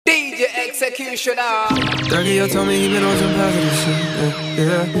DJEXECUTIONER. Dirty told me he been on some positive shit,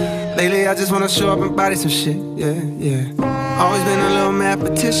 yeah. Lately I just wanna show up and body some shit, yeah. Always been a little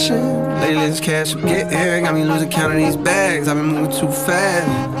mathematician. Lately this cash I'm getting got me losing count of these bags. I've been moving too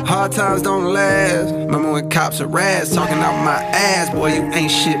fast. Hard times don't last. Remember when cops are rats talking out my ass? Boy, you ain't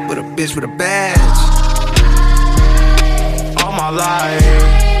shit but a bitch with a badge. All my life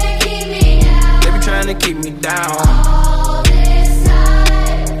they be trying to keep me down.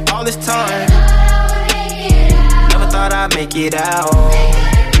 All this time never thought I'd make it out.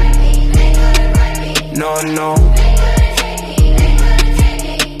 No, no,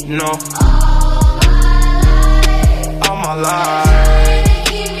 no. All my life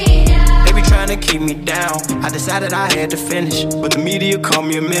they be trying to keep me down. I decided I had to finish, but the media called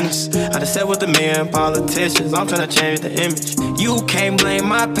me a menace. I just sat with the mayor and politicians. I'm trying to change the image. You can't blame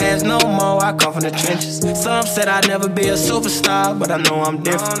my past no more, I come from the trenches. Some said I'd never be a superstar, but I know I'm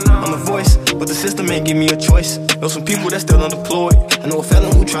different. I'm a voice, but the system ain't give me a choice. Know some people that still unemployed. I know a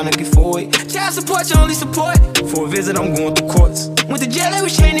felon who tryna get forward. Child support, your only support. For a visit, I'm going through courts. Went to jail, they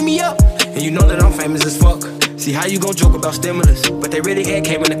was chaining me up. And you know that I'm famous as fuck. See how you gon' joke about stimulus, but they really had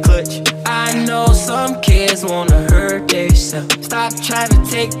came in the clutch. I know some kids wanna hurt themselves. Stop trying to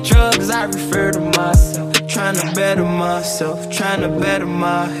take drugs, I refer to myself. Trying to better myself, trying to better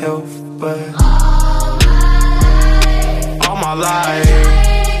my health. But all my life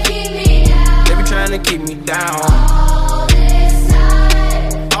they be trying to keep me down.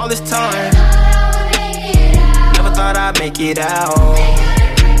 All this time never thought I'd make it out.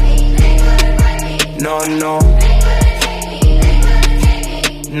 No, no,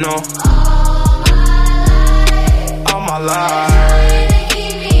 no. All my life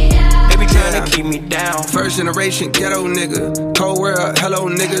they be trying to keep me down. First generation ghetto nigga, cold world, hello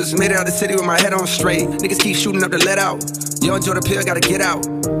niggas. Made it out the city with my head on straight. Niggas keep shooting up to let out. Yo, enjoy the pill, gotta get out.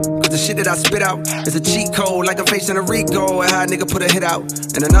 The shit that I spit out is a cheat code, like I'm facing a Rico. And how a nigga put a hit out,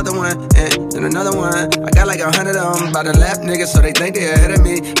 and another one, and another one. I got like 100 of them by the lap niggas, so they think they ahead of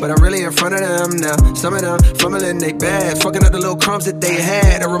me, but I'm really in front of them now. Some of them fumbling they bags, fucking up the little crumbs that they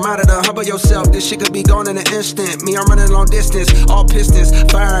had. A reminder to humble yourself, this shit could be gone in an instant. Me, I'm running long distance, all pistons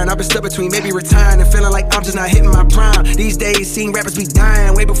firing. I've been stuck between maybe retiring and feeling like I'm just not hitting my prime. These days, seeing rappers be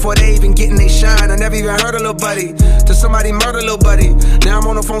dying way before they even getting they shine. I never even heard a little buddy till somebody murder little buddy. Now I'm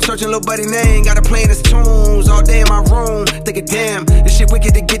on the phone searching little buddy name. Got to playing his tunes all day in my room. Thinking, damn, this shit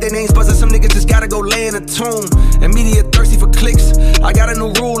wicked to get their names buzzing. Some niggas just gotta go lay in a tomb. And media thirsty for clicks. I got a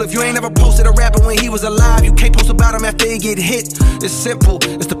new rule. If you ain't ever posted a rapper when he was alive, you can't post about him after he get hit. It's simple,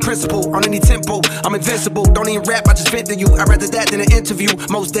 it's the principle. On any tempo, I'm invincible. Don't even rap, I just vent to you. I'd rather that than an interview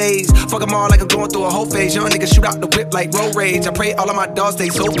most days. Fuck them all like I'm going through a whole phase. Young niggas shoot out the whip like road rage. I pray all of my dogs stay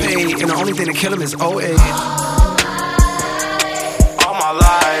so paid, and the only thing to kill them is old age. All my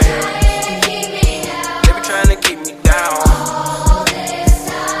life they be trying to keep me down.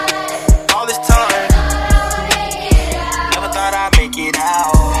 All this time never thought I'd make it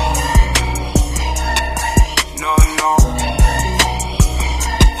out. No, no,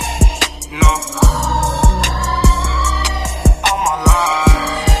 no. All my life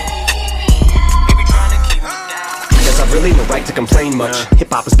they be trying to keep me down. Guess I've really no right to complain much.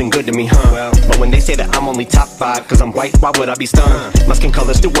 Hip-hop has been good to me, huh? But when they say that I'm only top 5 cause I'm white, why would I be stunned? My skin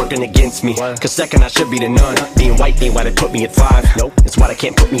color's still working against me, cause second I should be the none. Being white ain't why they put me at 5. Nope, it's why they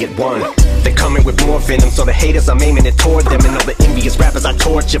can't put me at 1. They're coming with more venom, so the haters I'm aiming it toward them. And all the envious rappers I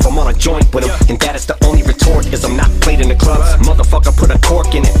torch if I'm on a joint with them. And that is the only retort, is I'm not played in the clubs. Motherfucker put a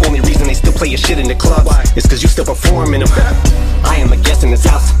cork in it, only reason they still play your shit in the clubs is cause you still perform in them. I am a guest in this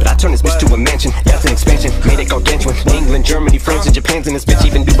house, but I turn this bitch to a mansion. That's an expansion, made it gargantuan. England, Germany, France, and Japan's in this bitch,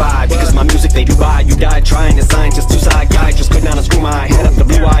 even Dubai. Because my music they do buy. You died trying to sign, just two-side guy. Just could not unscrew my head up the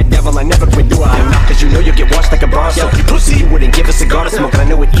blue-eyed devil. I never quit, do I? Not cause you know you get washed like a bar soap. You pussy, you wouldn't give a cigar to smoke. And I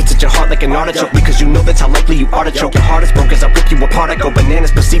know it eats at your heart like an artichoke, because you know that's how likely you are to choke. Your heart is broke as I rip you apart. I go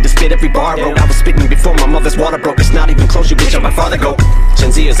bananas, proceed to spit every bar I wrote. I was spitting before my mother's water broke. It's not even close, you bitch, how my father go.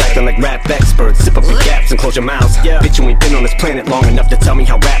 Gen Z is acting like rap experts. Sip up your gaps and close your mouths. Bitch, you ain't been on this planet long enough to tell me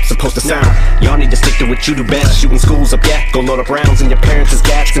how rap's supposed to sound. Y'all need to stick to what you do best. Shooting schools up, yeah. Go load up rounds in your parents'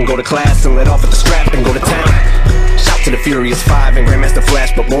 gaps and go to class and let off at the strap and go to town. Shout to the Furious 5 and Grandmaster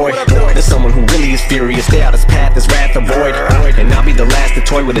Flash, but boy, there's someone who really is furious. Stay out his path, his wrath avoid. And I'll be the last to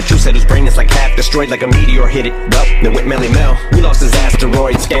toy with a juice head whose brain is like half destroyed, like a meteor hit it. Well, then went Melly Mel, we lost his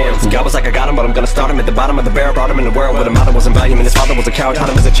asteroid scams. God was like, I got him, but I'm gonna start him at the bottom of the barrel. Brought him in the world where the mother wasn't volume and his father was a coward. Taught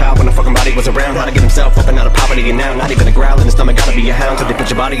him as a child when the fucking body was around how to get himself up and out of poverty, and now not even a growl in his stomach, gotta be a hound. So they put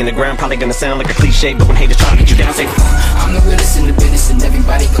your body in the ground, probably gonna sound like a cliche, but when haters try to get you down, say I'm the realest in the business, and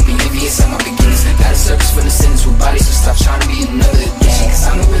everybody gon' be envious at my beginnings. Got a service for the sinners with bodies, so stop trying to be another addiction. Cause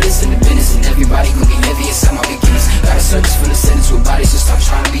I'm the realest in the business, and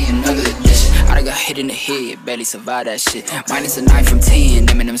barely survive that shit. Minus a 9 from 10,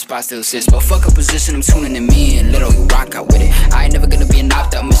 them in them spots still sits. But fuck a position, I'm tuning them in. Little you rock out with it. I ain't never gonna be a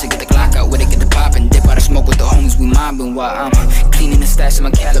knocked out, mission, get the Glock out with it, get the pop and dip out of smoke with the homies we mobbing while I'm cleaning the stash of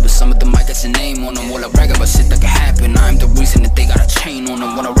my caliber. Some of them might got your name on them. All I brag about shit that can happen. I'm the reason that they got a chain on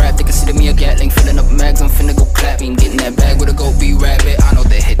them. When I rap, they consider me a gatling, filling up mags. I'm finna go clapping, getting that bag with a go be rabbit. I know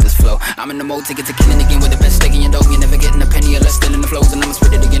they hate this flow. I'm in the mode to get to killing again with the best steak in your dough. You never getting a penny or less than in the flows, and I'ma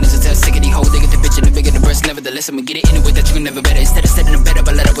spit it again. It's a test. Sick of these hoes, they get the bitch and the bigger the breast. Nevertheless, I'ma get it anyway that you can never better. Instead of setting a better,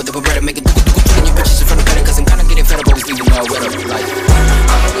 but let up with the beretta, make it do in your bitches in front of better. Cause I'm kinda getting fed up, always leaving you all wet up. Like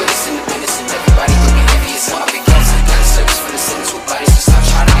I'm the realest in the business, and everybody look me heavy. It's all big guns. Got a service for the sentence with bodies, so stop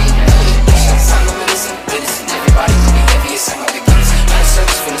trying to be in the hood. I'm the realest in the business, and everybody look me heavy. It's all big guns. Got a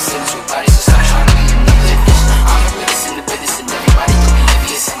service for the sentence with bodies, so stop trying to be in the hood. I'm the realest in the business, and everybody look me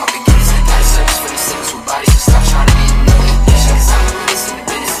heavy. It's all big guns. Got a service for the sentence with bodies, so stop trying to be in the hood. I'm the realest in the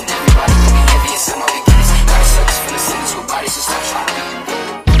business, and everybody look me heavy. It's all big guns. Got a service for the sentence with bodies, so stop trying to be in the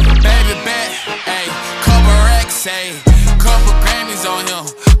hood. Baby bet, ayy, couple racks, ayy, couple Grammys on him,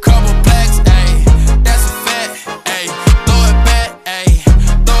 couple plaques, ayy, that's a fact, ayy, throw it back, ayy,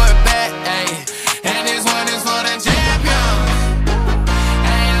 ayy, and this one is for the champion.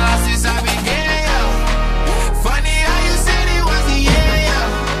 Ain't lost since I began, yo. Funny how you said it was the year, yo.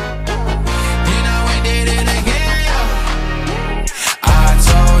 Then I went did it again, yo. I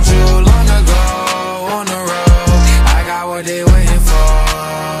told you long ago on the road, I got what they waiting for.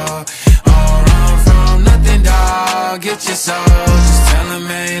 Get your soul, just tell them I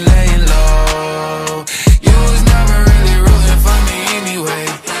ain't laying low. You was never really rooting for me anyway.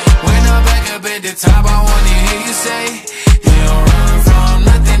 When I'm back up at the top, I wanna hear you say, you don't run from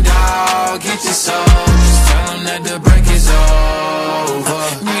nothing, dawg. Get your soul, just tell them that the break is over.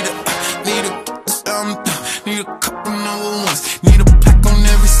 Need a couple number ones. Need a plaque on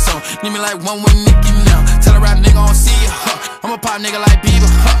every song. Need me like one with Nicki now. Tell a rap nigga I don't see ya, huh. I'm a pop nigga like Bieber,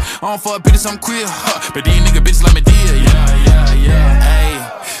 huh. I don't fuck bitches, I'm queer, huh. But these nigga bitches like me dear, yeah. Ayy,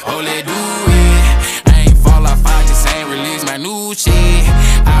 oh let do it. I ain't fall off, I just ain't release my new shit.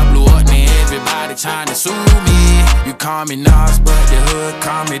 I blew up, man, everybody tryna sue me. You call me Nas, but the hood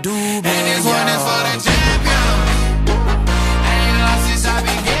call me Doobie. And this one is for the champion. Ain't lost since I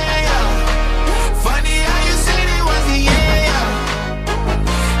began, yo. Funny how you said it was the year, yo.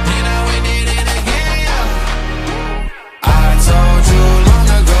 Then I went did it again, yo. I told you long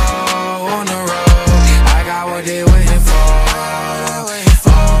ago on the road, I got what they waiting for.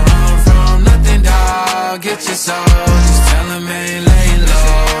 Don't run from nothing, dawg. Get your soul, just tell them I ain't laying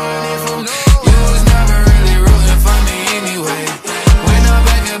low. You was never really rooting for me anyway. When I'm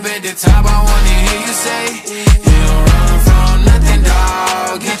back up at the top, I wanna hear you say, you don't run from nothing,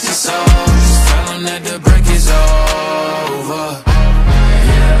 dawg. Get your soul, just tell them that the break is over.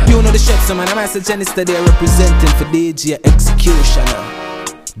 You know the chefs, man. I'm Master Janice today representing for DJ Executioner.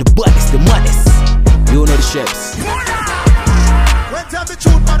 The baddest, the maddest. You know the chefs. When tell the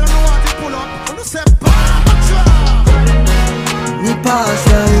truth, but I don't know what to pull up. I'm say, me pass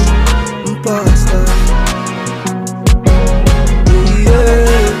life, me pass life.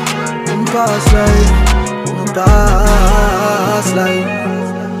 Yeah, me pass life, me pass life.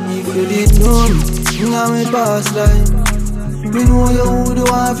 If you did know me, now me pass life. Me know you would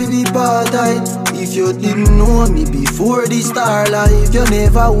want to be part-time. If you didn't know me before the star life, you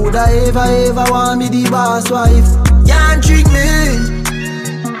never would ever want me the boss wife. Can't trick me.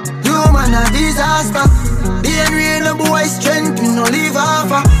 You man a disaster. The rain a boy strength, we no live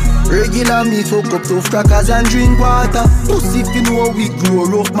off. Regular me fuck up tough crackers and drink water. Pussy if you know we grow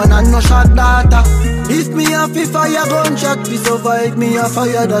rough man and no shot data. If me have to fire gunshot, we survive me a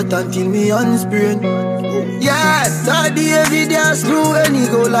fire that until me unsprain. Yeah, that the evidence true when you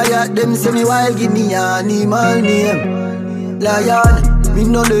go lie. Them say me wild, give me an animal name. Lion, me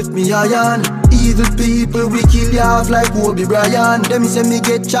no left me iron. Evil people we kill you off like Kobe Bryant. Them say me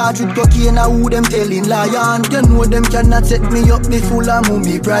get charged with cocaine, now who them telling lion. You know them cannot set me up, me full of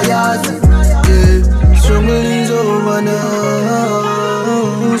mummy prayers. Yeah, struggle is over now.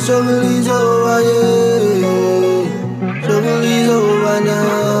 Struggle is over, yeah. Struggle is over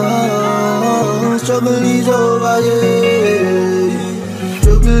now. Struggle is over, yeah.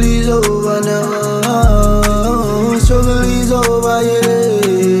 Struggle is over now. Struggle is over, yeah.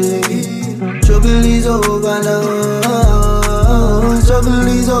 Struggle is over now. Struggle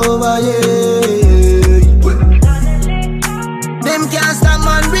is over, yeah. Them can't stop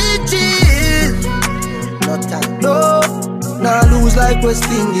man riches. Not time, no. Now lose like West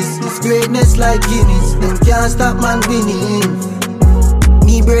Indies. It's greatness like Guinness. Them can't stop man winning.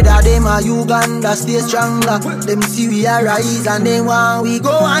 Me brother, them a Uganda, stay stronger. Them see we a rise and they want we go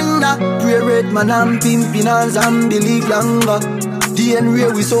under. Pray red man and pimpin' hands and believe longer.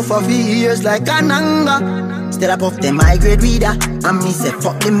 DNA we suffer for years like an anger. Instead of off them high grade reader, and me say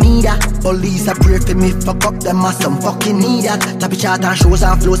fuck them neither. Police a pray for me, fuck up them as some fucking need that. Tap chart and shows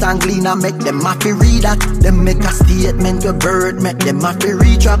and flows and glean and make them happy read that. Them make a statement to bird, make them happy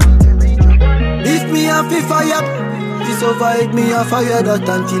reach up. If me happy fire, to survive me a fire that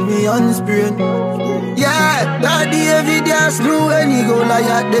until me unsprain. Yeah, that the every day screw when you go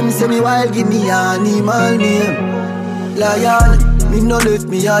liar. Them say me wild, give me an animal name. Lion, me no left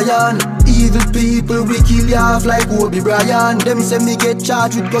me iron. Evil people we kill you off like Kobe Bryant. Them say me get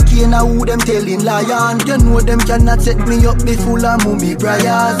charged with cocaine, now who them telling lion. You know them cannot set me up, me full of mummy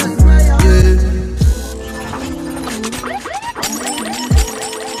briars. Yeah.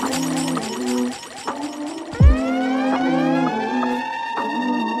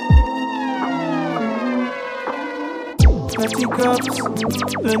 Plastic cups,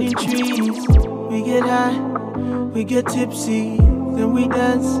 burning trees. We get high, we get tipsy, then we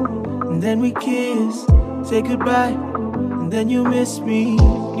dance, and then we kiss. Say goodbye, and then you miss me.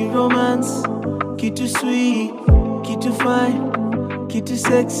 New romance, key too sweet, key too fine, key too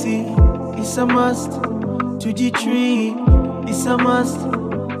sexy. It's a must to G3, it's a must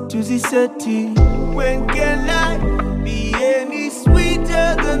to the city. When can I be any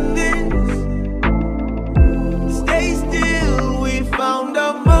sweeter than this? Stay still, we found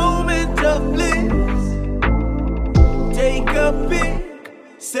a moment of bliss. Take a pic,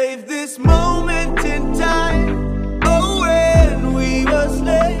 save this moment in time. Oh, when we were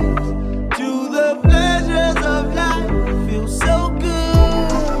slaves to the pleasures of life. Feels so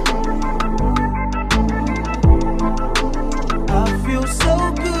good, I feel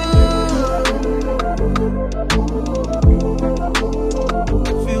so good.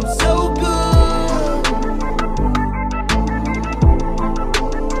 Feel so good,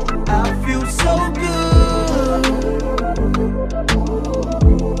 I feel so good.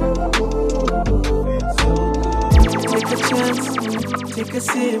 Take a chance, take a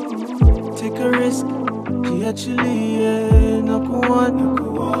sip, take a risk. She actually, yeah, naku want,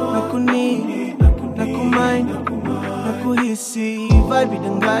 naku need, naku mind, naku hissy. Vibe with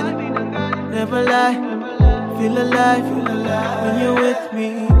them God, never lie, feel alive when you're with me.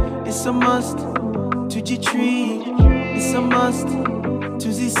 It's a must to G3, it's a must to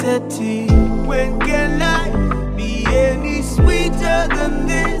the city. When can I be any sweeter than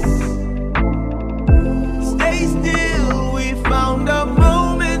this? Stay still, we found a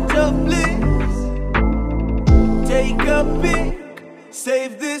moment of bliss. Take a pic,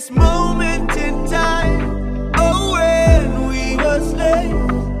 save this moment in time. Oh, when we were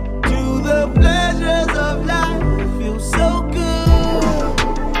slaves to the pleasures of life. Feels so good.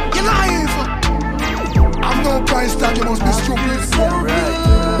 You're naive. I'm no price tag, you must be stupid.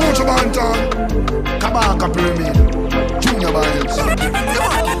 Right. Mucho Bantan, Kabaka Pyramid, Junior Biles.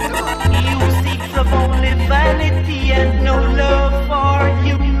 Music of only vanity and no love for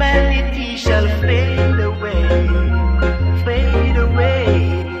humanity shall fade away, fade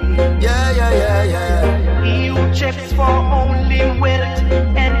away. Yeah, yeah, yeah, yeah. He who checks for only wealth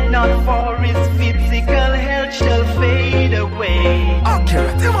and not for his physical health shall fade away,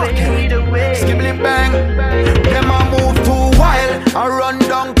 fade away. Skibbly bang, them a move too wild, a run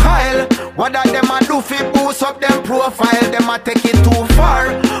down Kyle. What that them a do fi boost up them profile? Them a take it too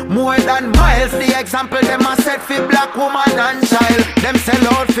far, more than miles. The example them a set fi black woman and child. Them sell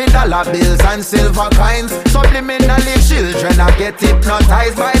out fi dollar bills and silver coins. Subliminally children a get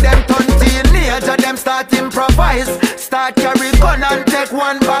hypnotized by them turn teenager. Them start improvise, start carry gun and take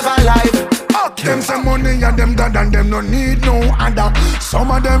one bag of life. Okay. Them some money and them dad and them no need no other.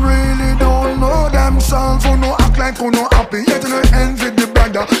 Some of them really don't know themselves. Who no act like who no happy, yet no envy the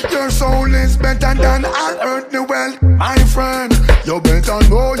brother. Your soul is better than all earthly wealth. My friend, you better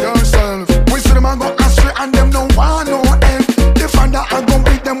know yourself. We see them a go astray and them no want no help. The father I go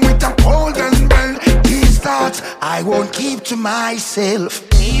beat them with a golden bell. These thoughts I won't keep to myself.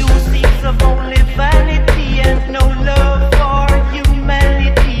 He who seeks of only vanity and no love for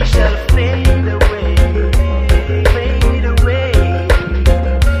humanity shall fade away, fade away.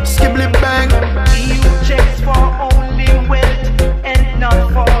 Skibbly bang. He who checks for only wealth and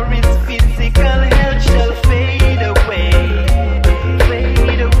not for his physical health shall fade away,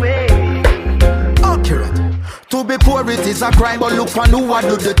 fade away. Accurate. To be poor it is a crime, but look for who a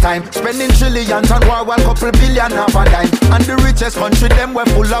do the time. Spending trillions on war while couple billion have a dime. And the richest country them were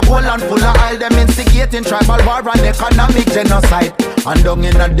full of gold and full of oil. Them instigating tribal war and economic genocide. And down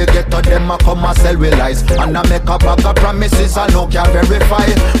in the ghetto, them a come and sell with lies. And I make a bag of promises I no can verify.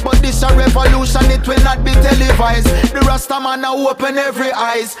 But this a revolution, it will not be televised. The Rasta man now open every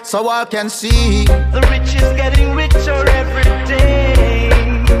eyes, so I can see. The rich is getting richer every day,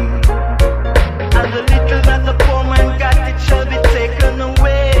 and the little that the poor man got, it shall be taken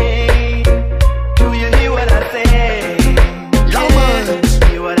away. Do you hear what I say? Yeah,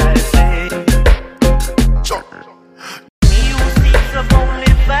 hear what I say? He who speaks of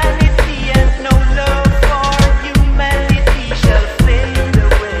only vanity and no love for humanity shall fade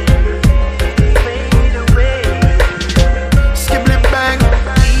away, fade away. Skibble bang.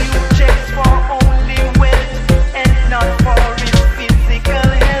 He who checks for only wealth and not for his physical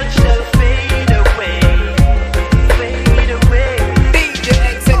health shall fade away, fade away. DJ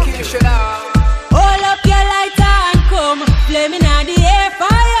Executioner. Hold up your lighter and come, flaming at the air,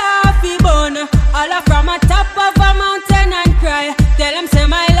 fire fi burn. All up from a top of a mountain and cry. Tell them say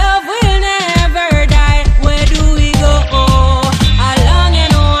my love will never die. Where do we go? Along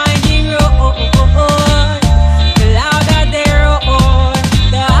and winding road. The louder they roll,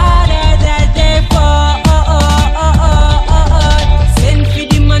 the harder that they fall. Send for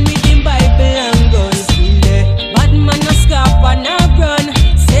the man with the Bible and guns. Bad man no scarf and no run.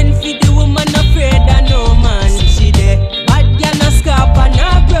 Send for the woman afraid of no man. She there. Bad girl no scarf and no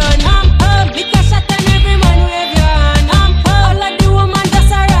run. Because shot on every man wave your hand. All of the woman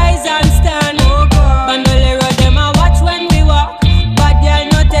just arise and stand. Bandolero them a watch when we walk. Bad girl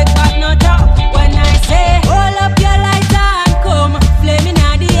no take back no talk. When I say hold up your lighter and come, flaming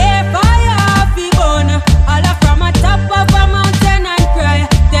at the air, fire fi burn. All up from a top of a mountain and cry.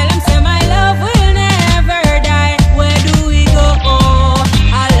 Tell them say my love will never die. Where do we go?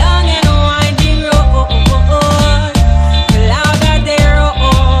 Along and winding road. The louder they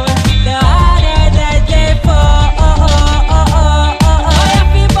roll, the harder that they fall. I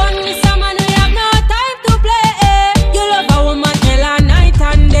fi burn with some man, we have no time to play. You love a woman hell and night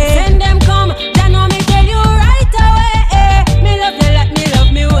and day. Send them come, they know me tell you right away. Me love you like me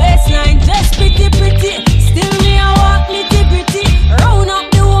love me waistline, just pretty pretty. Still me a walk nitty gritty. Round up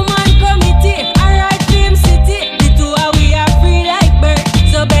the woman committee, alright film city. The two of we are free like birds,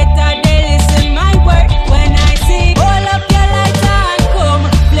 so better they listen my word. When I sing, hold up your lighter and come,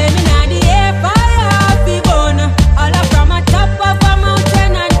 flaming at the air, fire fi burn. All up from a top of a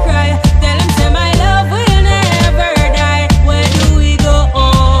mountain and cry. Tell them say my love will never die. Where do we go?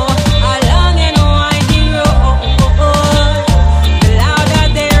 Along and winding road. The louder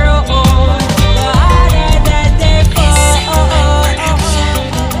they roll, the harder that they fall.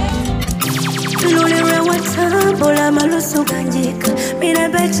 Lulire watambula malusu ganjika mina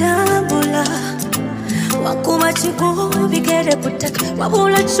bejambula wakuma chiku bigere butaka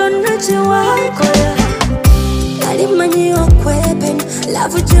wabula chonna chiwakola nalimanyi okwepenya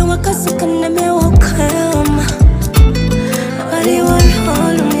lavu chiwakasuka nemewokama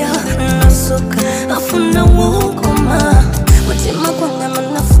waliwololumya nasuka afuna wokoma mutima kwangama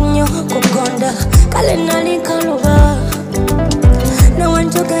nafunyo kugonda kale nalikaluba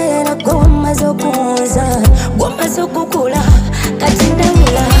nawanjogera goma zokuza goma zokukula kati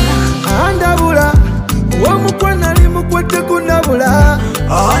ndabula Andabula Wamukwana limukwete kundabula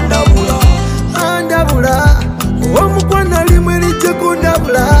Andabula. Andabula Wamukwana limwelije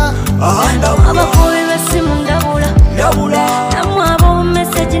kundabula Andabula. abakubi besimu ndabula Ndabula. namwe abo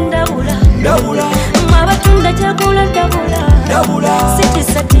message ndabula Ndabula. abatunda kyagula ndabula Ndabula.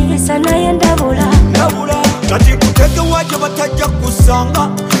 sitisatisa naye ndabula Ndabula. kati kuteke waje batajja kusanga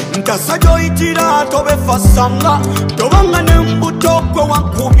ntasa gyoyitira tobefasanga tobanga nembuto kwe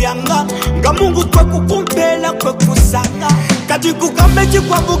wankubyanga nga mungu kwe kukumpeera kwe kusanga kati kugambe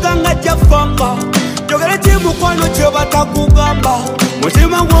kikwavuga nga jafanga jogere kimukwano kye batakugamba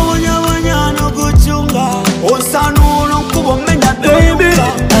mutima gw'obonyabonya n'ogucunga onsanuula nkuba omenya doyuka.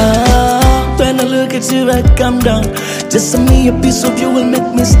 When I look at you, I calm down. Just send me a piece of you will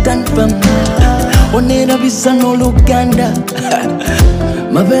make me stand firm. Onera visa no Luganda.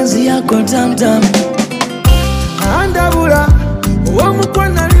 Mapenzi yako tam-tam. Andabula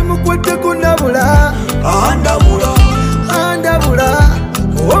Wamukwana limukwete kundabula Andabula. Andabula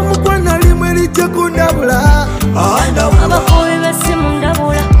Wamukwana limwelije kundabula Andabula. abakubi besimu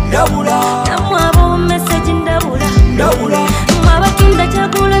ndabula Ndabula. namwe abo message ndabula Ndabula. abatunda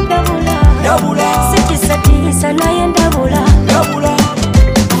kyagula ndabula Ndabula. sitisatisa naye ndabula Ndabula.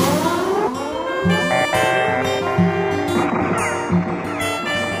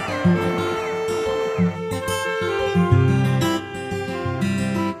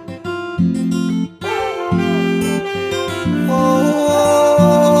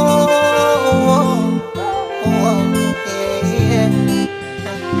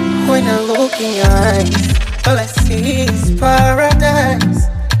 in your eyes, all I see is paradise.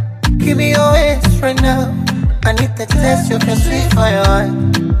 Give me your hands right now. I need the taste of your sweet fire.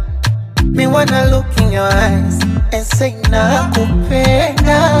 Me wanna look in your eyes and say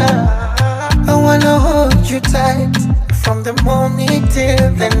nakupenda. I wanna hold you tight from the morning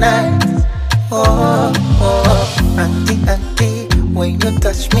till the night. Oh, oh, auntie, auntie, when you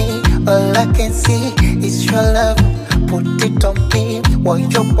touch me, all I can see is your love. Put it on me,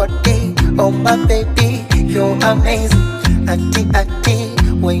 want your body, oh my baby, you're amazing. Auntie, auntie,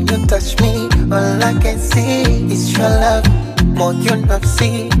 when you touch me, all I can see is your love. More you not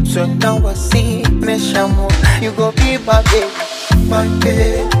see, so now I see. Me shamu, you go be my baby,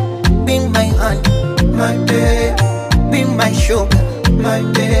 be my honey, my baby, be my sugar, my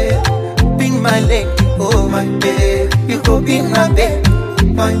baby, be my lady, oh my baby. You go be my baby,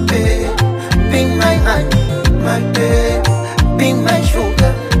 be my honey, my baby, be my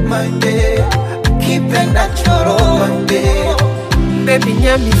sugar, my baby. Keep it natural, my baby. Baby,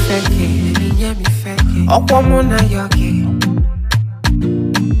 nyami feke, okwamuna yogi.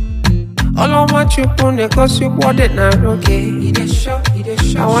 All I want you to cause you want it now, okay?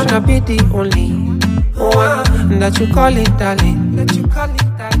 I wanna be the only one that you call it darling.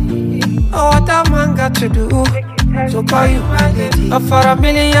 Oh, what a man got to do to call you my lady? Oh, for a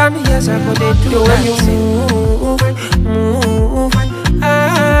million years I go they do when you move.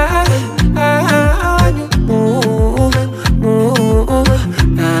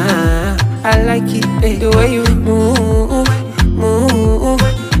 I like it, baby, the way you move.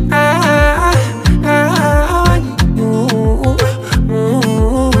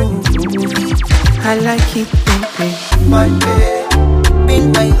 I like it, baby. My baby, be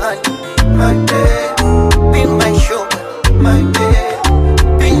my honey. My baby, be my sugar. My baby,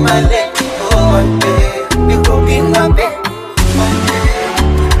 be my lady. Oh, my baby, you go be my baby. My baby,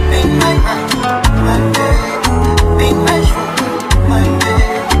 be my honey. My baby, be my sugar. My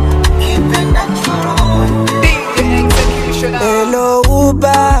baby, keep it natural. DJEXECUTIONER. Hello,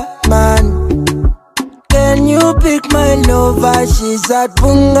 Uber man. Can you pick my lover? She's at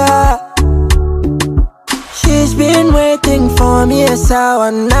Bunga. She's been waiting for me, it's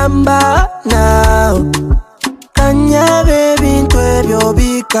our number now. Kanya baby, ntwebyo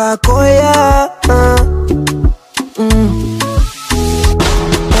bika koya.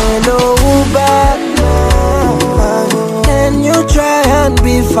 Hello, Uber. Can you try and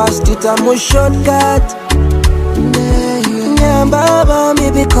be fast? It's a shortcut. Nyambaba me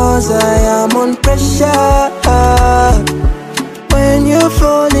because I am on pressure. When you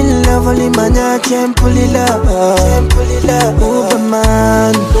fall in love, only man ya chempulila, Uber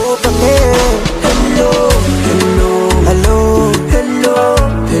man, Uber man. Hello, hello, hello, hello,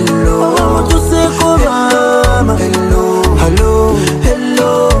 hello. I want to say mama. Hello, hello,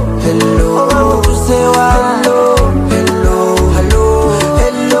 hello, hello. I want to say hello, hello, hello,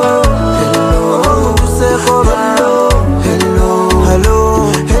 hello, hello. I want to say hello, hello,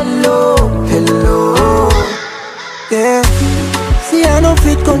 hello, hello. Yeah. See, I no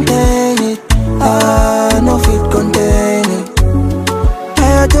fit contain it. I no fit contain it.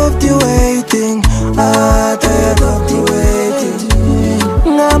 Tired of the waiting. Tired of the waiting.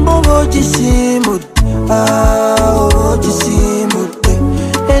 Ngambo boji simut. Boji simut.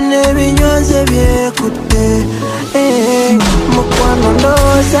 Ene binyonze byekute. Mukwano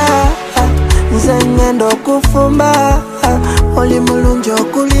ndoza. Nze ngendo kufumba. Oli mulungi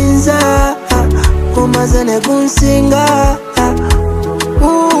okulinza. Kumaze ne kunsinga.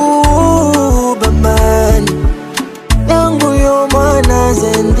 Baman yangu yo mwana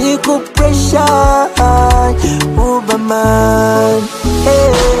zendi ku pressure. Baman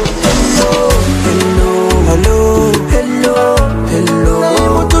hey. Hello, hello, hello, hello, hello. I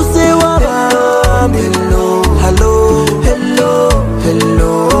want to say what I'm. Hello, hello, hello, hello.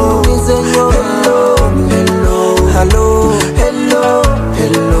 Hello, hello, hello, hello,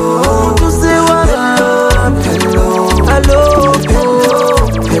 hello. I want to say what I'm. Hello, hello,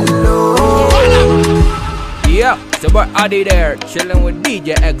 hello. Yeah, it's your boy Addy there, chilling with DJ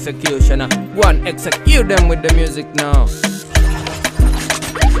Executioner. Go and execute them with the music now.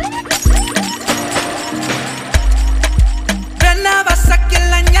 Tena basake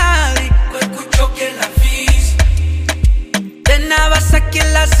la nyali, kwe kuchoke la fish. Tena basake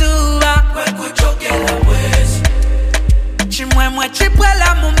la zuba, kwe kuchoke la wezi. Chimwemwe chipwe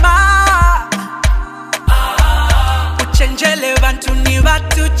la muma. Uchenjele bantu ni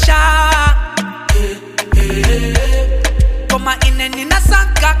batu cha. Koma ineni na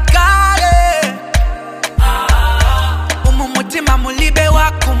sankakale. Umumutima mulibe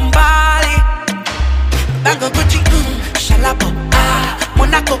wa kumbali. Bango Gucci, Shalabo,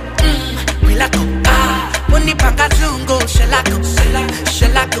 Monaco,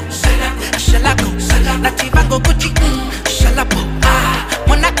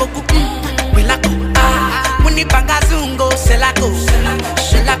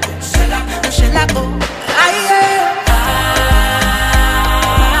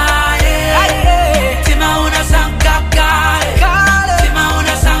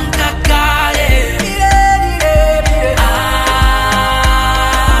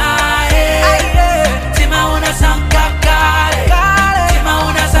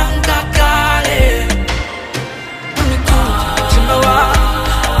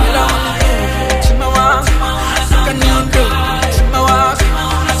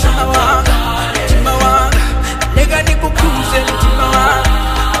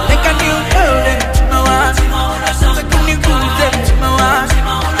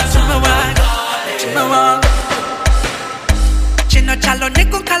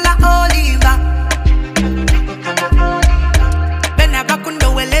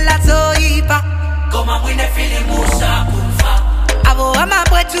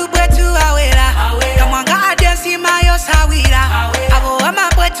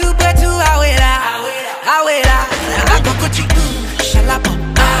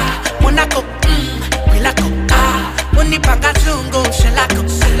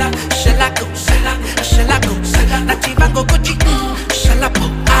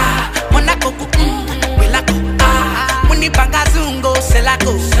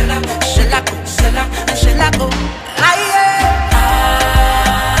 shellaco, shellaco, shellaco, shellaco.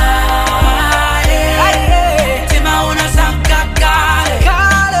 Tima una sanka kale,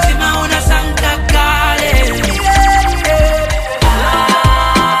 tima una sanka kale.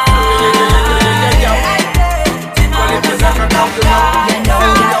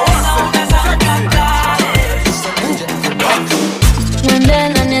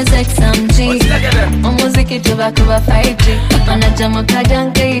 Muziki tuba kuba 5G Anajama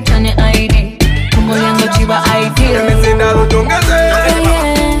kajange itane ID Kumuyango chiba ideal Emizindalo tongeze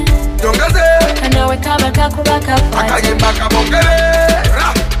Kanawe kaba kakuba kapata Akayimba kabongere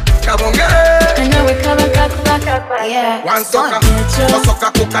Kanawe kaba kakuba kapata Wansoka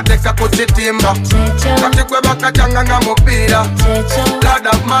Osoka kukateka kuchitimba Katikwe bakachanga nga mupira Lord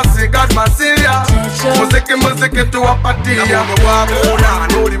have mercy, God masiria Muziki tuwapatia Mwakona,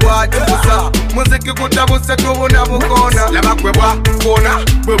 nuri wajusa Muziki kutabuse tubuna bukona Lema kwebwa, kona,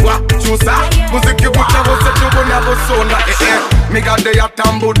 kwebwa, chusa Muziki kutabuse tubuna busona Migade ya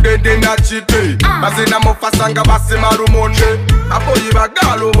tambu dede na chite Bazina mufasanga basi marumonde Apo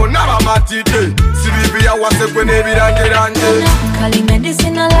yibagalo bonaba matite Siribi ya wasekwe nebirangiranje Kali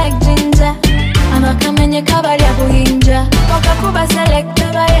medicine like ginger Amakamenye kabali ya buhinja Wakakuba select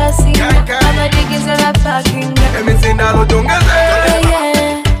abayasinga Abadigize la pakinga Emizindalo tongeze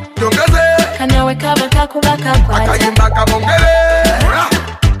Kanawe kaba kakuba kakwata Akayimba kabongere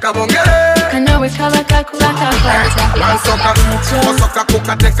Kanawe kaba kakuba kakwata Wansoka Osoka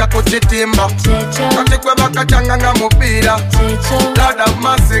kukateka kuchitimba Katikwe bakachanga nga mupira Lord have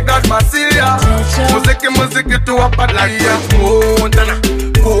mercy, God masiria Muziki tuwapatia Montana,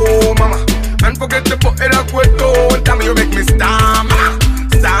 oh mama And forget to put it up with don't tell me you make me star mama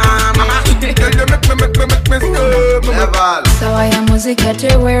mama Girl you make me star Sawa ya muziki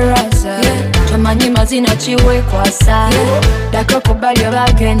atewe raza Tumanyi mazina chiwe kwa saa Dako kubali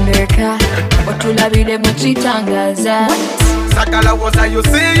bagendeka Otulabide muchitangaza Sakala was a you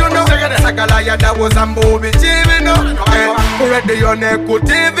see you know Sakala ya da was a movie TV no Already your neck with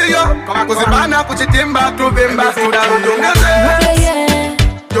TV yo Kuzibana kuchitimba tuvimba Sudaro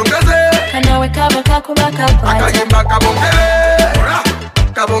Jungeze Kanawe kaba kakuba kakwata Akayimba kabongere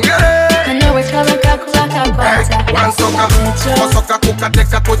Kanawe kaba kakuba kakwata Wansoka Osoka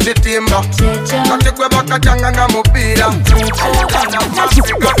kukateka kuchitimba Katikwe bakachanga nga mupira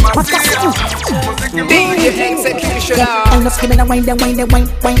DJEXECUTIONER I'm not skipping a wine, jump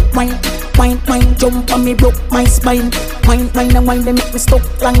on me, broke my spine. Wine, they make me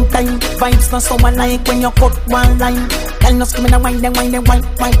stuck long time. Vibes not so like when you cut one line. I'm not skipping a wine,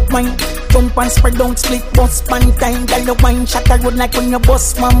 jump and spread, don't split, bust one time. Girl, you wine, shot a road like when you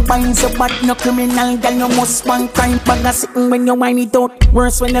bust man binds. You bad, no criminal, girl, you must one crime. Bag a sitting when you wine it out.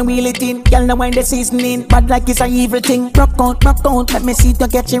 Worse when you wheel it in. Girl, no wine the seasoning. Bad like it's a evil thing. Rock out, let me see to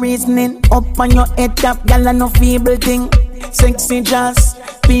get your reasoning. Up on your head top, girl, no feeble thing. Sexy jazz,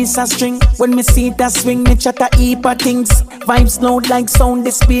 piece of string. When me see that swing, me chat a heap of things. Vibes loud like sound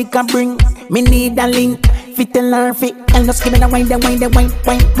the speaker bring. Me need a link, fit and learn fit. And just give me the wine, jump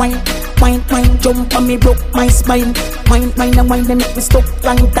on me, broke my spine. Wine, they make me stuck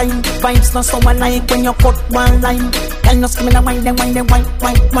long time. Vibes not so like when you cut one line. And just give me the wine,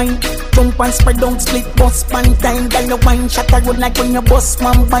 jump and spread, don't split, bust one time. Girl, you wine, shot a road like when you bust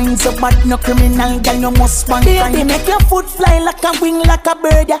man binds. You bad, no criminal, girl, you must one time. Baby, make your foot fly like a wing, like a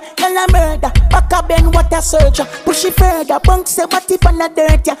bird. Girl, a murder, back a bend, what a search. Push it further, bunk say what if on the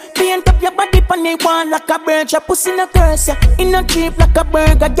dirt. Paint up your body on the wall like a bird. Your pussy no curse, in a cheap like a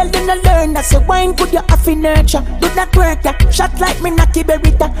burger. Girl, you no learn that, so wine good, you have in nurture. Do that work, shot like me, Naki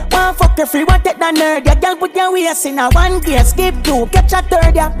Berita. One fuck you free, one take the nerd. Girl, put your waist in a one gear, skip two, catch a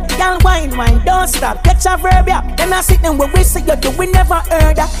third. Girl, wine, don't stop, catch a verb. Then I sit down where we say you do, we never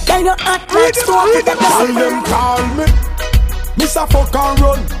heard that. Girl, you act like stone. Call them, call me Mr. Fuck and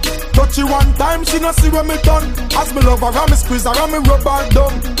run. Touch you one time, she no see when me done. As me love her, and me squeeze her, and me rub her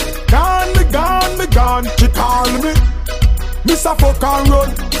down. Gone, she call me Mr. Fuck and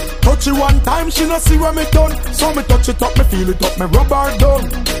run. Touch you one time, she no see when me done. So me touch it up, me feel it up, me rub her down.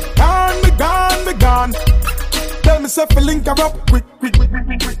 Gone. Tell me say fi link her up quick.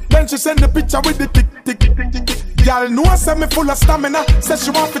 Then she send the picture with the tick. Y'all know I say me full of stamina. Say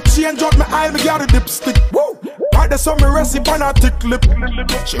she want to change out my eye, me got a dipstick. Woo! Right there, so me recipe on her thick lip.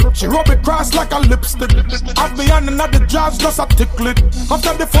 She rub it cross like a lipstick. Have me on another jobs, just a tickle it.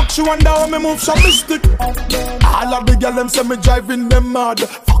 After the fuck, she wonder how me move some mystic. All of the girl them say me driving them mad.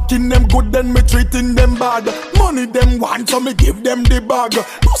 Fuck fucking them good, then me treating them bad. Money them want, so me give them the bag.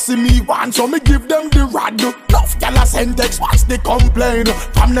 Pussy me want, so me give them the rod. Enough gyal a send text, watch they complain.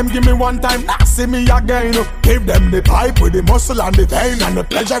 From them give me one time, now see me again. Give them the pipe with the muscle and the vein, and the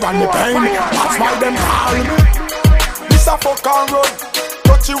pleasure and the pain. That's why them call me this a fuck and run.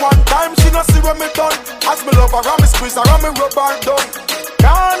 Touch you one time, she no see what me done. As me love her, and me squeeze her, and me rub her down.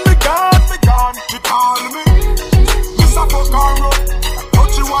 Gone, me gone, me gone. She call me this a fuck and run.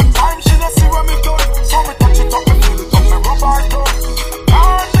 Touch you one time, she no see what me done. So me touch it up, me feel it up, me rub her down.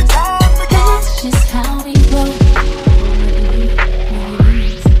 Gone, me gone, me gone. That's just how we roll.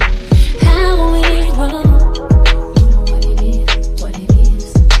 How we roll.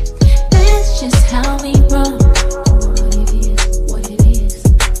 Just how we roll. What it is.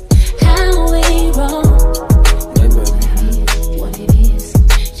 How we roll. What it is.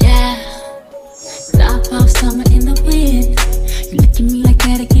 Yeah. Drop off summer in the wind. You look at me like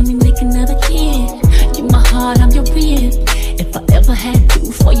that, it give me make another kid. You my heart, I'm your rib. If I ever had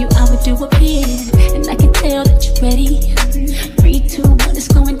to for you, I would do a bid. And I can tell that you're ready. 3, 2, 1, it's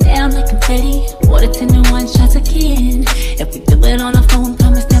going down like confetti. Water 10 to 1 shots again. If we do it on the phone,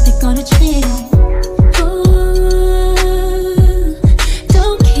 promise that we're gonna chill. Ooh,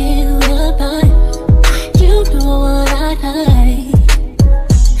 don't kill the vibe. You know what I like.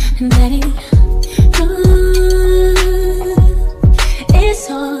 Daddy, ooh, it's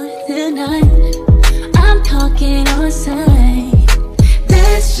on tonight. I'm talking on sight.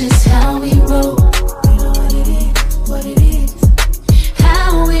 That's just how we roll. You know what it is, what it is.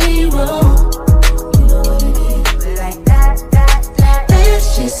 How we roll. You know what it is, like that. That's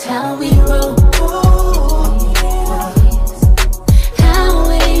just how we roll. How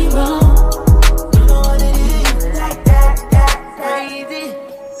we roll. You know what it is, like that. Crazy.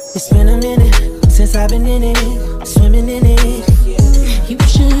 It's been a minute since I've been in it, swimming in it. You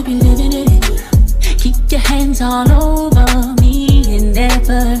should be living it. Keep your hands all over me and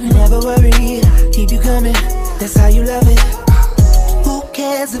never worry, keep you coming. That's how you love it. Who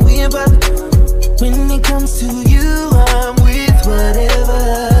cares if we in public? When it comes to you, I'm with whatever.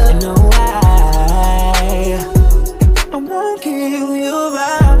 You know why? I won't kill you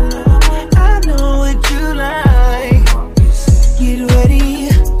out. I know what you like. Get ready.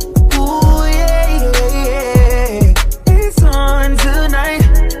 Ooh, yeah. It's on tonight.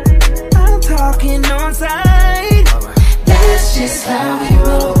 I'm talking on side. That's just how we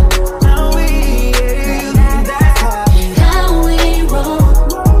roll. How we roll.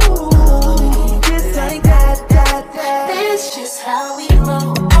 Just like that. That's just how we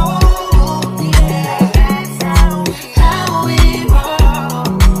roll. How we roll.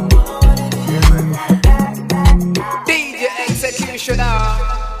 DJ Executioner.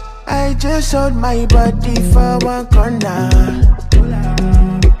 I just hold my body for one corner.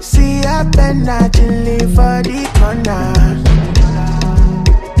 See I been chilling for the corner.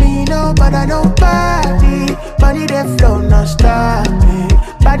 Me nobody, nobody. Money they flow no stop.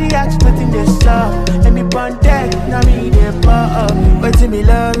 Body expecting the stuff. And me burn deck, now me they pop. Waiting me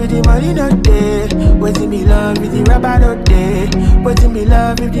love with the money not there. Waiting me love with the rubber not there. Waiting me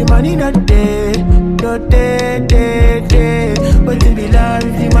love with the money not there. Not there. Waiting me love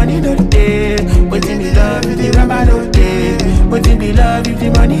with the money not there. Waiting me love with the rubber not there. Waiting me love with the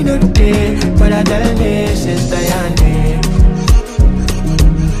money not there. But I tell me, sister, your name.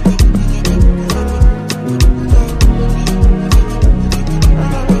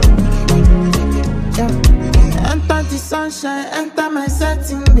 Enter the sunshine, enter my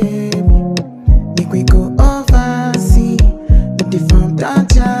setting, baby. Make we go overseas, with the farm down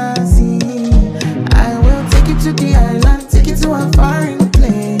Jersey. I will take you to the island, take you to a foreign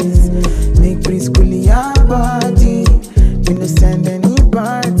place. Make free school your body, you no send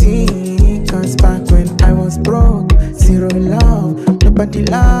anybody. Cause back when I was broke, zero love, nobody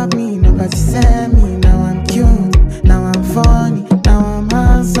loved me, nobody sent me. Now I'm cute, now I'm funny, now I'm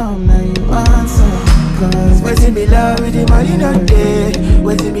handsome, now you handsome. Cause waiting me love with the money not there.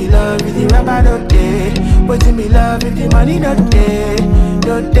 Waiting me love with the rubber not there. Waiting me love with the money not there.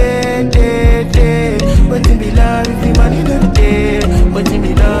 Not there. Waiting me love with the money not there. Waiting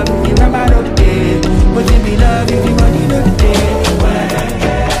me love with the rubber not there. Waiting me love with the money not there.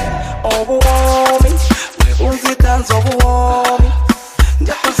 Overwhelming, we dance overwhelming.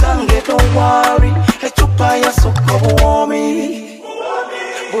 Jakuzange, don't worry. Echupa ya soka overwhelming.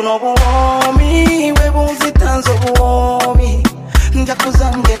 Bunobomi, we won't dance overwhelming.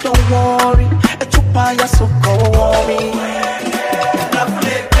 Jakuzange, don't worry. Echupa ya soka overwhelming.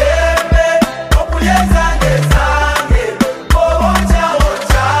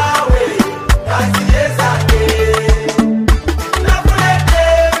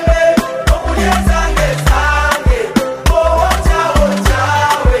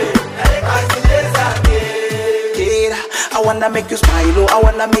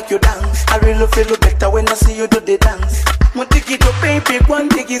 I make you dance. I really feel better when I see you do the dance. Mutikito baby, one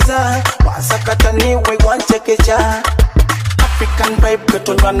digiza. Wasakatani, we want check it out. African vibe, get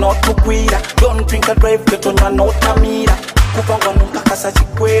on your not to queer. Don't drink and drive, get on your not to mira. Kupanga nunca casa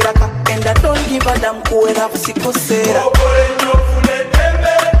chiquera. And I don't give a damn who have sikosera.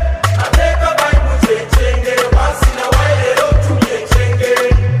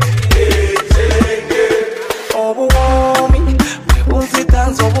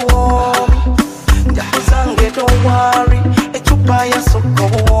 Don't worry, it's your bias, so go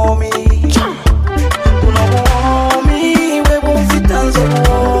on me. We won't sit down, so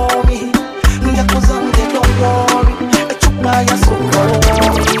on me. Don't worry, it's your bias, so go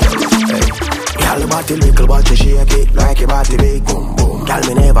on me. Girl, your body little, but you shake it like your body big. Boom, boom. Girl,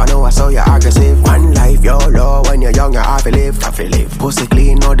 me never know I saw you aggressive. One life, YOLO, when you're young, you have to live. Pussy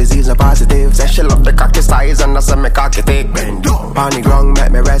clean, no disease, no positive. Say she love the cocky size and I say me cocky thick. Bend down, pon the ground,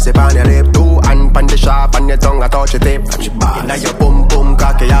 make me rest it on your lip. Two hand pon the sharp on your tongue, I touch your tip. Inna your boom boom,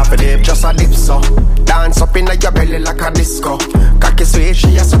 cocky half a dip. Just a dip so, dance up inna your belly like a disco. Cocky sweet,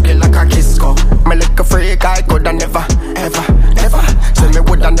 she a suck it like a kisco. Me like a freak, I coulda never, ever, ever. Say me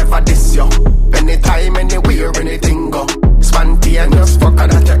woulda never diss you. Anytime, anywhere, anything go. Spontaneous, fuck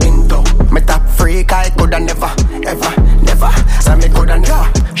that you into. Me top freak, I coulda never, ever, never. Say me coulda never.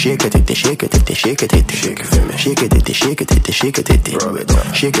 Shake it, shake it, shake it, shake it for me. Shake it, shake it, shake it, rub it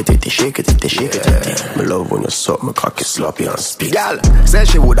down. Shake it, shake it, shake it. Me love when you suck my cocky sloppy and speak. Girl, say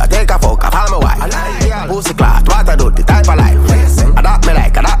she woulda take a fuck off my wife. Pussy clot, what I do, the type of life. Adopt me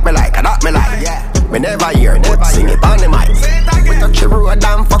like, adopt me like, adopt me like. Yeah, me never hear, never sing it on the mic. We touch the road,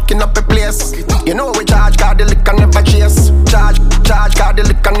 I'm fucking up the place. You know we charge, got the liquor never chase. Charge, got the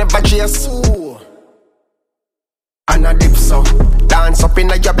liquor never chase. And a dip so, dance up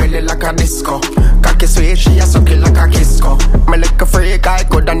inna your belly like a disco. Cocky sweet, she a suck it like a kisco. Me like a freak, I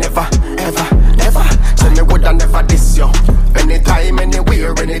coulda never, ever, never. Say me woulda never diss you. Anytime,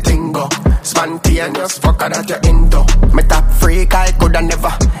 anywhere, anything go. Spontaneous, fuck that you into. Me top freak, I coulda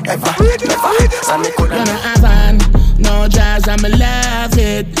never, ever, never. Say me coulda never. Have on, no jazz, I'ma love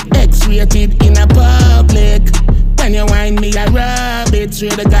it. X-rated in a public. When you whine me, I rub it.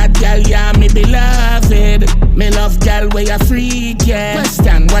 Swear to God, girl, yeah, me beloved. Me love girl, where you freak, yeah.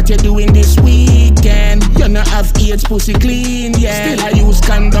 Question, what you doing this weekend? You not have AIDS, pussy clean, yeah. Still I use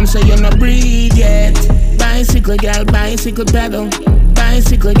condom, so you not breathe yet. Bicycle girl, bicycle pedal.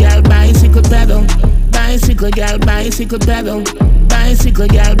 Bicycle girl, bicycle pedal. Bicycle girl, bicycle pedal. Bicycle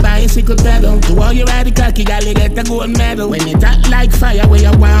girl, bicycle pedal. To all you ride the cocky, girl, you get a gold medal. When it hot like fire, where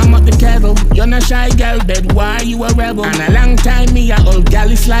you warm up the kettle. You're not shy girl, bed, why you a rebel? And a long time, me a old gal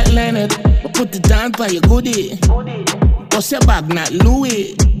is like Leonard. But put it down for your goodie. Bust your bag, not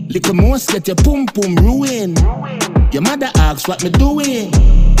Louis. Little most get your pum pum ruin. Your mother asks what me doing.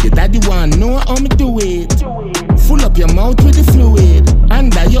 Your daddy want know how me do it. Full up your mouth with the fluid.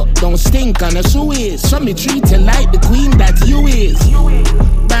 Under you don't stink on a Suez. So me treat you like the queen that you is.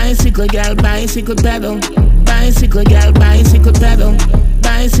 Bicycle girl, bicycle pedal. Bicycle girl, bicycle pedal.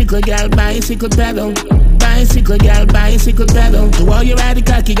 Bicycle girl, bicycle pedal. Bicycle girl, bicycle pedal. To all you ride the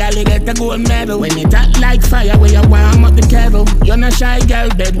cocky, girl, you get a gold medal. When it hot like fire, where you warm up the kettle. You're not shy girl,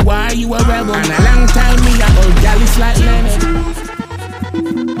 bed, why you a rebel? And a long time me a old gal is like Leonard.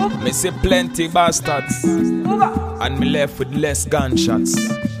 Me see plenty bastards, and me left with less gunshots.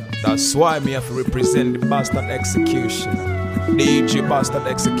 That's why me have to represent the bastard execution. DJ bastard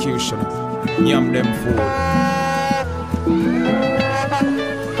execution. Yam them fool.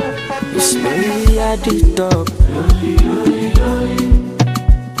 It's me at the top.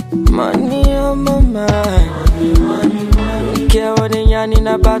 Money on my mind. Don't care what they yarning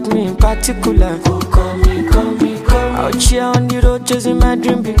about me in particular. Call me. Out here on the road chasing my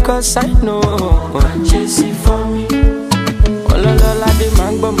dream because I know I'm chasing for me. Ololola de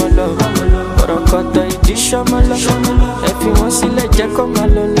mango molo. Orokoto iti shomolo. If you want to let you come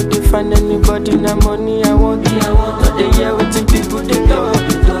alone, if you find anybody na money I want. But they hear what the people they love.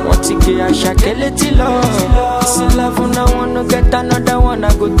 Want to get a shakeleti love. It's a love when I wanna get another one.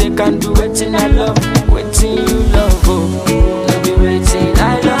 I go take and do waiting I love. Waiting you love, oh. No be waiting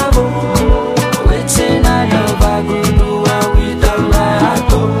I love, oh. Waiting I love, I go do what with all my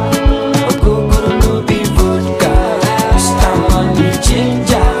heart, oh. Go no be vodka. Mr. Money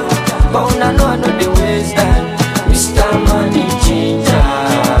Ginger. But when I know the waste time. Mr. Money Ginger.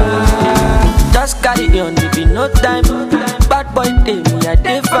 Just carry on, there be no time. Bad boy day, me I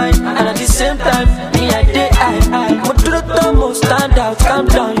day fine. And at the same time, me I day high. But to the top, stand out, calm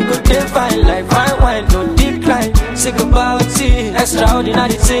down. You go day fine, like fine wine, no decline. Sick about it,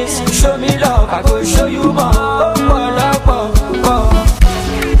 extraordinary things. Show me love, I go show you more.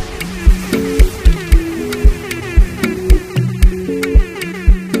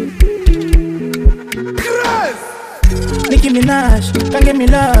 Nicki Minaj, come give me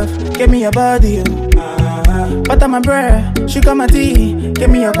love, give me your body, butter my bread, sugar my tea, give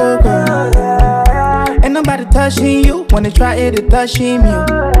me your cocoa. Ain't nobody touching you, wanna try it, it touching you.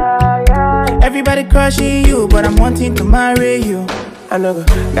 Everybody crushing you, but I'm wanting to marry you. I know go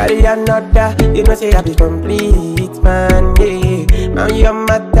carry another, you know say I be complete, man, yeah. Now your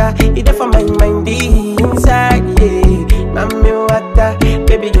matter, it for my mind inside, yeah. Mami water,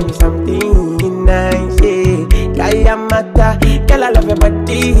 baby give me something nice, yeah. Kaya mata, girl I love your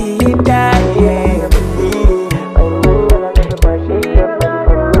body, yeah.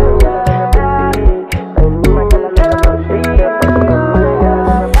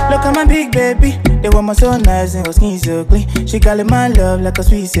 Look at my big baby, the woman so nice and her skin so clean. She call it my love like a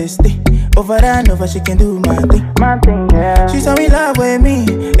sweet sister. Over and over she can do my thing, yeah. She's so in love with me,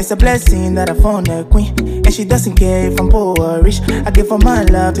 it's a blessing that I found a queen. And she doesn't care if I'm poor or rich, I give her my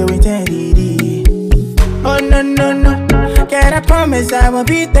love till eternity. Oh no no no, can I promise I will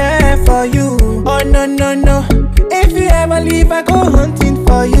be there for you? Oh no no no, if you ever leave I go hunting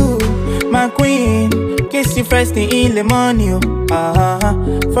for you. My queen, kiss you first thing in the morning,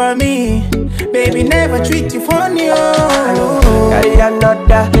 for me, baby never treat you funny, oh. Carry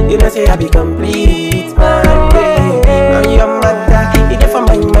another, you know say I be complete, man, yeah. Now your mother, it for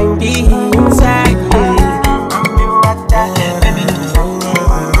my mind inside, yeah.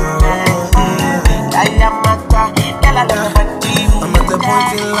 I'm at the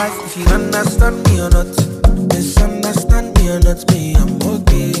point in life, if you understand me or not, misunderstand me or not, me, I'm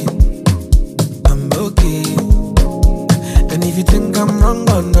okay. And if you think I'm wrong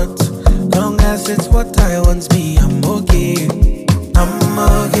or not, long as it's what I want, me, I'm okay.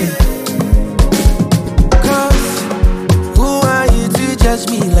 Cause who are you to judge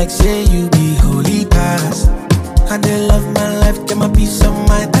me like say you be holy past? And they love my life, get my peace of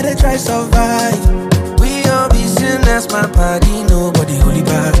mind, I they try survive. We all be sinners, my party, nobody holy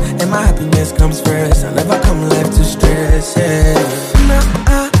bad. And my happiness comes first, I never come life to stress, yeah.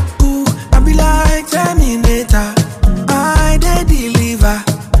 I be like Terminator, I they deliver,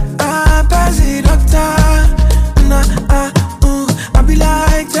 I pass it doctor. I be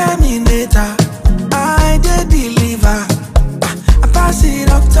like Terminator, I they deliver, I pass it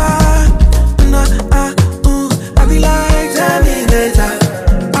doctor. I be like Terminator,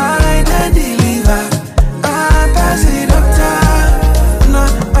 I they deliver, I pass it doctor.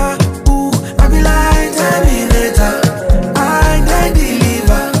 I be like Terminator, I they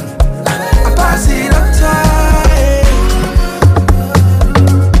deliver, I pass it doctor.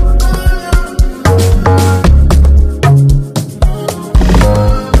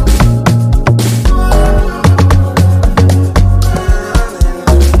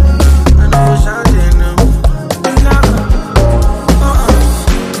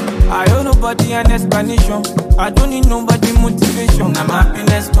 I owe nobody an explanation. I don't need nobody motivation. Now my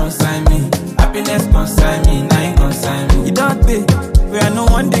happiness consign me. Happiness consign me. Now you consign me. You don't pay. Where no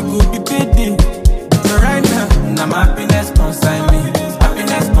one day could be paid. So right now my happiness consign me.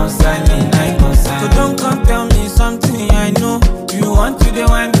 Happiness consign me. Now you consign me. So don't come tell me something I know. You want to the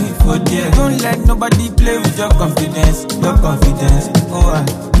one me for there. Don't let nobody play with your confidence. Your confidence. Oh,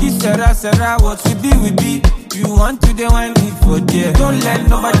 this Sarah, what we be. You want to the one me for there. Don't let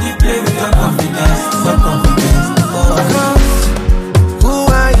nobody play with your confidence. Your confidence. Oh, who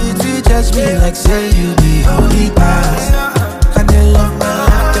are you to judge me like say you be holy past? And they love my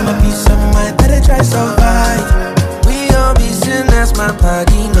life, get my peace of mind, I they try survive. We all be sinners, my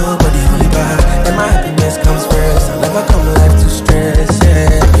party, nobody holy bad. And my happiness comes first, I never come life to stress,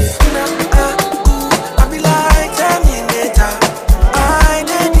 yeah. I be like Terminator, I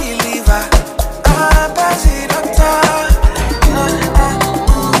they deliver, I pass it doctor.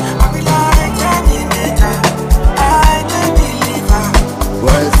 I be like Terminator, I they deliver.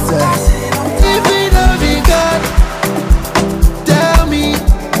 Well said. If it don't be God, tell me,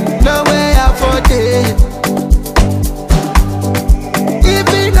 no way out for day. If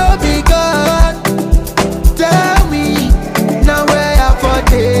it don't be God, tell me, no way out for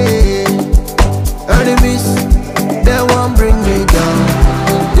day. Enemies, they won't bring me down.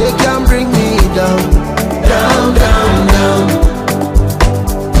 They can't bring me down. Down, down, down.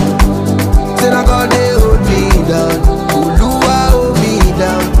 Till I got they hold me down. Uluwa hold me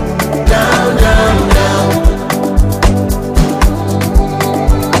down. Down, down, down.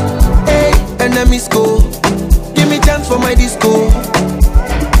 Hey, enemies go. Give me chance for my disco.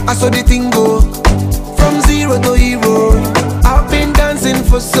 I saw the thing go. From zero to hero. I've been dancing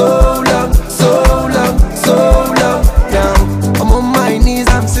for so long, so long, so long. Now I'm on my knees,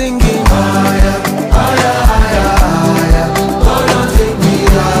 I'm singing. Higher, higher, higher, higher. Oh, don't take me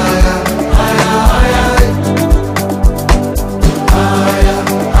higher, higher, higher.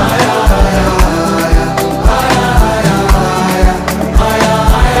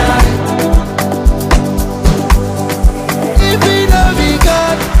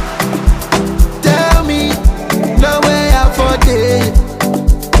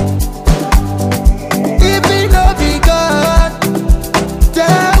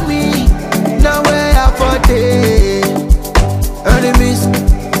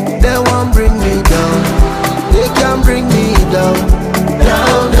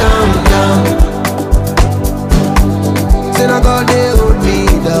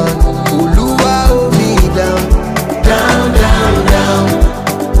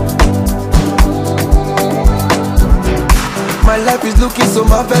 so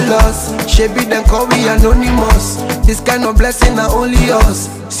marvelous. She be them call we anonymous. This kind of blessing are only us.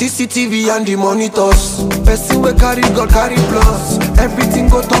 CCTV and the monitors. Person we carry God carry plus. Everything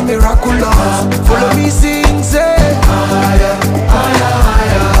go to miraculous. Follow me sing say higher, higher,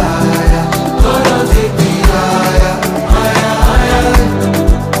 higher, higher. Gonna take me higher, higher, higher.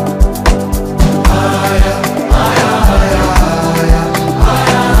 Higher, higher, higher, higher.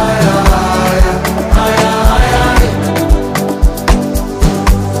 Higher, higher, higher, higher, higher.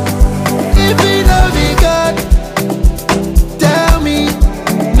 If it no be God, tell me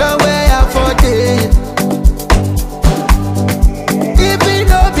no way I for it. If it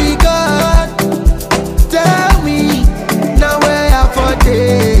no be God, tell me no way I for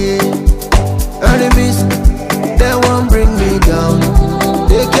it. Enemies, they won't bring me down.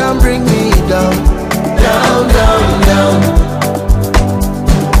 They can't bring me down, down, down, down.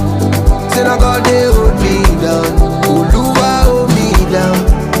 Say I got the